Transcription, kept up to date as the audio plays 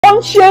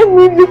unchain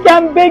me, Vicky,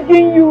 I'm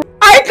begging you.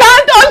 I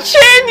can't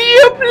unchain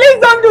you. Please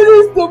don't do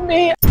this to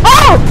me.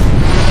 Oh!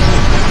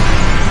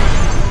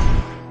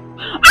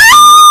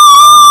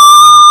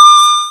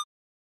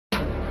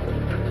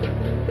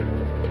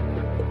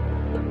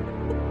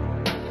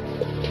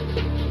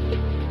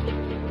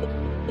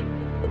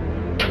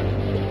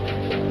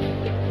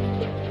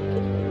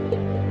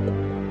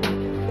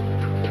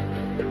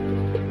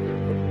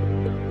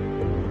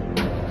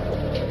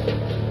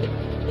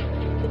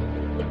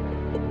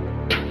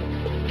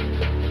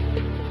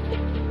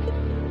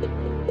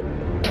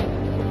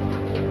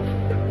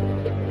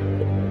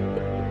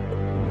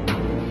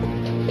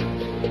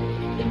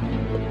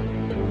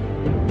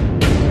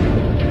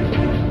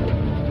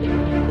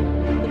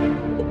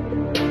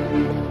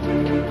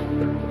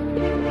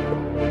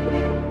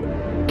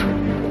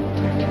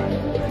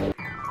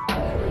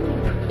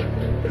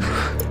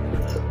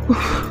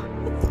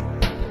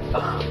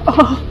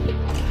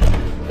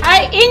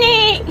 Hi,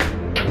 Ini!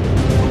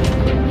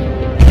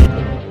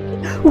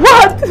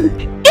 What?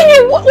 Ini,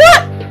 what?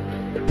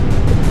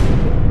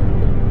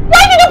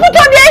 Why did you put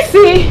on the AC?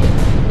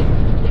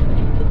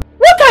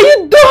 What are you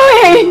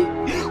doing?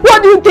 What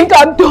do you think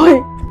I'm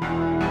doing?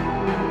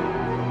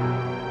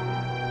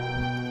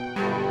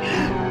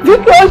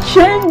 Vicky,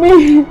 unchain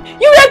me.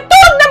 You were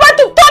told never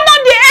to turn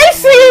on the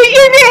AC,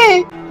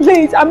 Ini!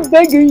 Please, I'm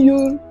begging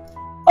you.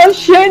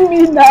 Unchain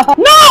me now.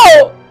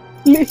 No!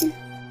 Please.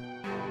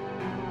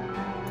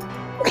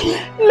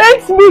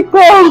 Let me go.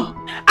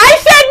 I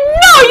said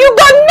no, you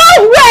go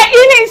nowhere,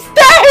 Ini.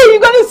 Stay.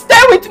 You're gonna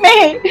stay with me.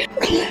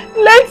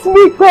 Let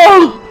me go.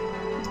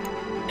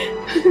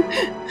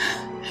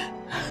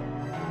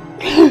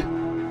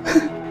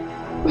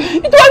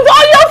 It was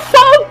all your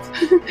fault.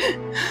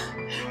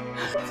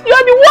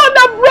 You're the one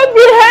that brought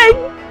me here.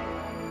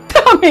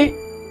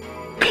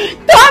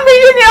 Tell me,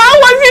 Ini, how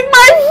was it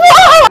my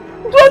fault?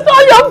 It was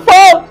all your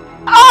fault.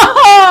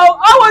 Oh,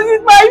 how was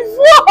it my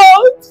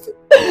fault?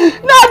 Now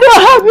I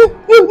don't have it.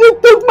 You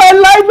took my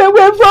life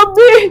away from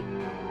me.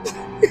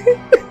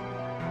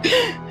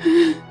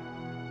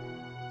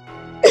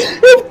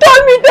 You've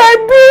told me that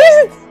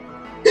beast.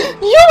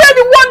 You were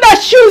the one that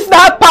chose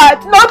that part,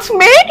 not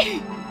me.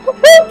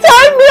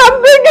 Untie me, I'm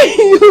begging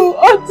you.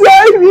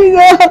 Untie me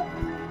now.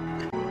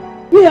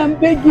 Me, I'm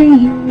begging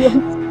you.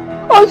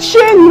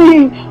 Unchain me.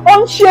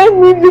 Unchain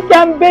me, Vicky,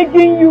 I'm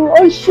begging you.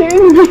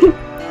 Unchain me.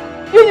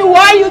 You know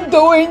why you're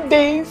doing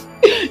this?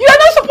 You're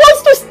not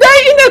supposed to stay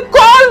in a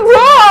cold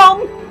room!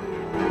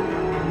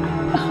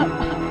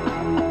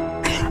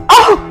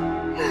 Oh!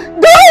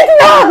 Do it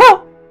now!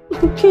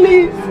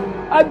 Please,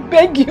 I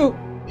beg you.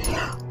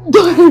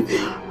 Do it.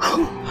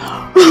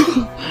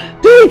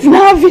 Do it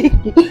now, Vicky.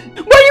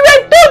 But you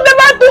were told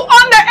never to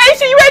on the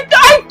AC.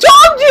 I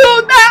told you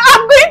that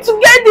I'm going to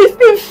get this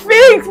thing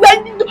fixed.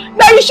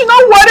 That you should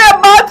not worry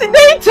about it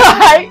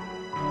later.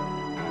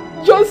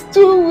 Just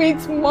 2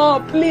 weeks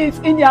more, please.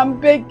 Ini, I'm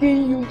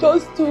begging you.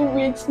 Just 2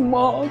 weeks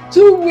more.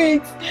 2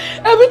 weeks.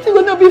 Everything's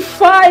gonna be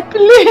fine,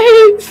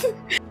 please.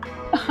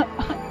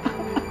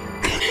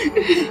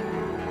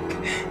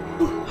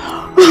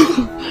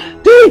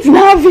 Do it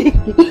now,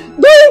 Vicky.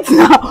 Do it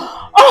now.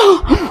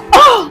 Oh,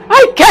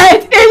 I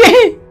can't,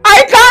 Ini.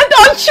 I can't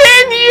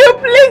unchain you.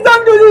 Please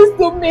don't do this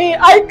to me.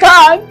 I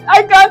can't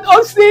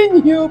unchain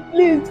you.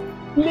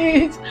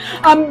 Please.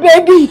 I'm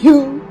begging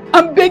you.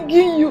 I'm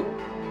begging you.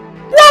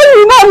 Why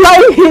you not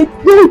like it?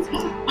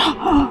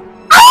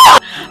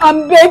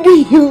 I'm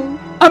begging you.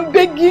 I'm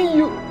begging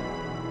you.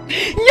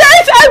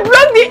 Yes, I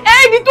broke the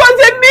egg. It was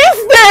a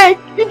mistake.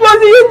 It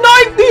was, you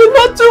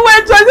know too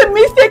well it was a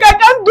mistake. I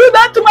can't do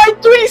that to my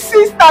twin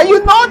sister. You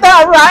know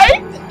that,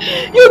 right?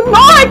 You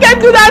know I can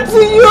do that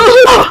to you.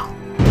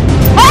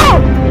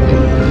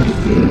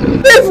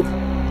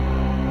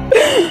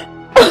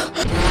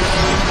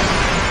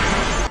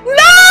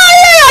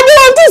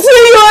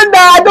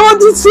 I don't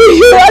want to see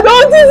you. I don't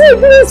want to see you.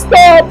 Please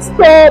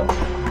stop.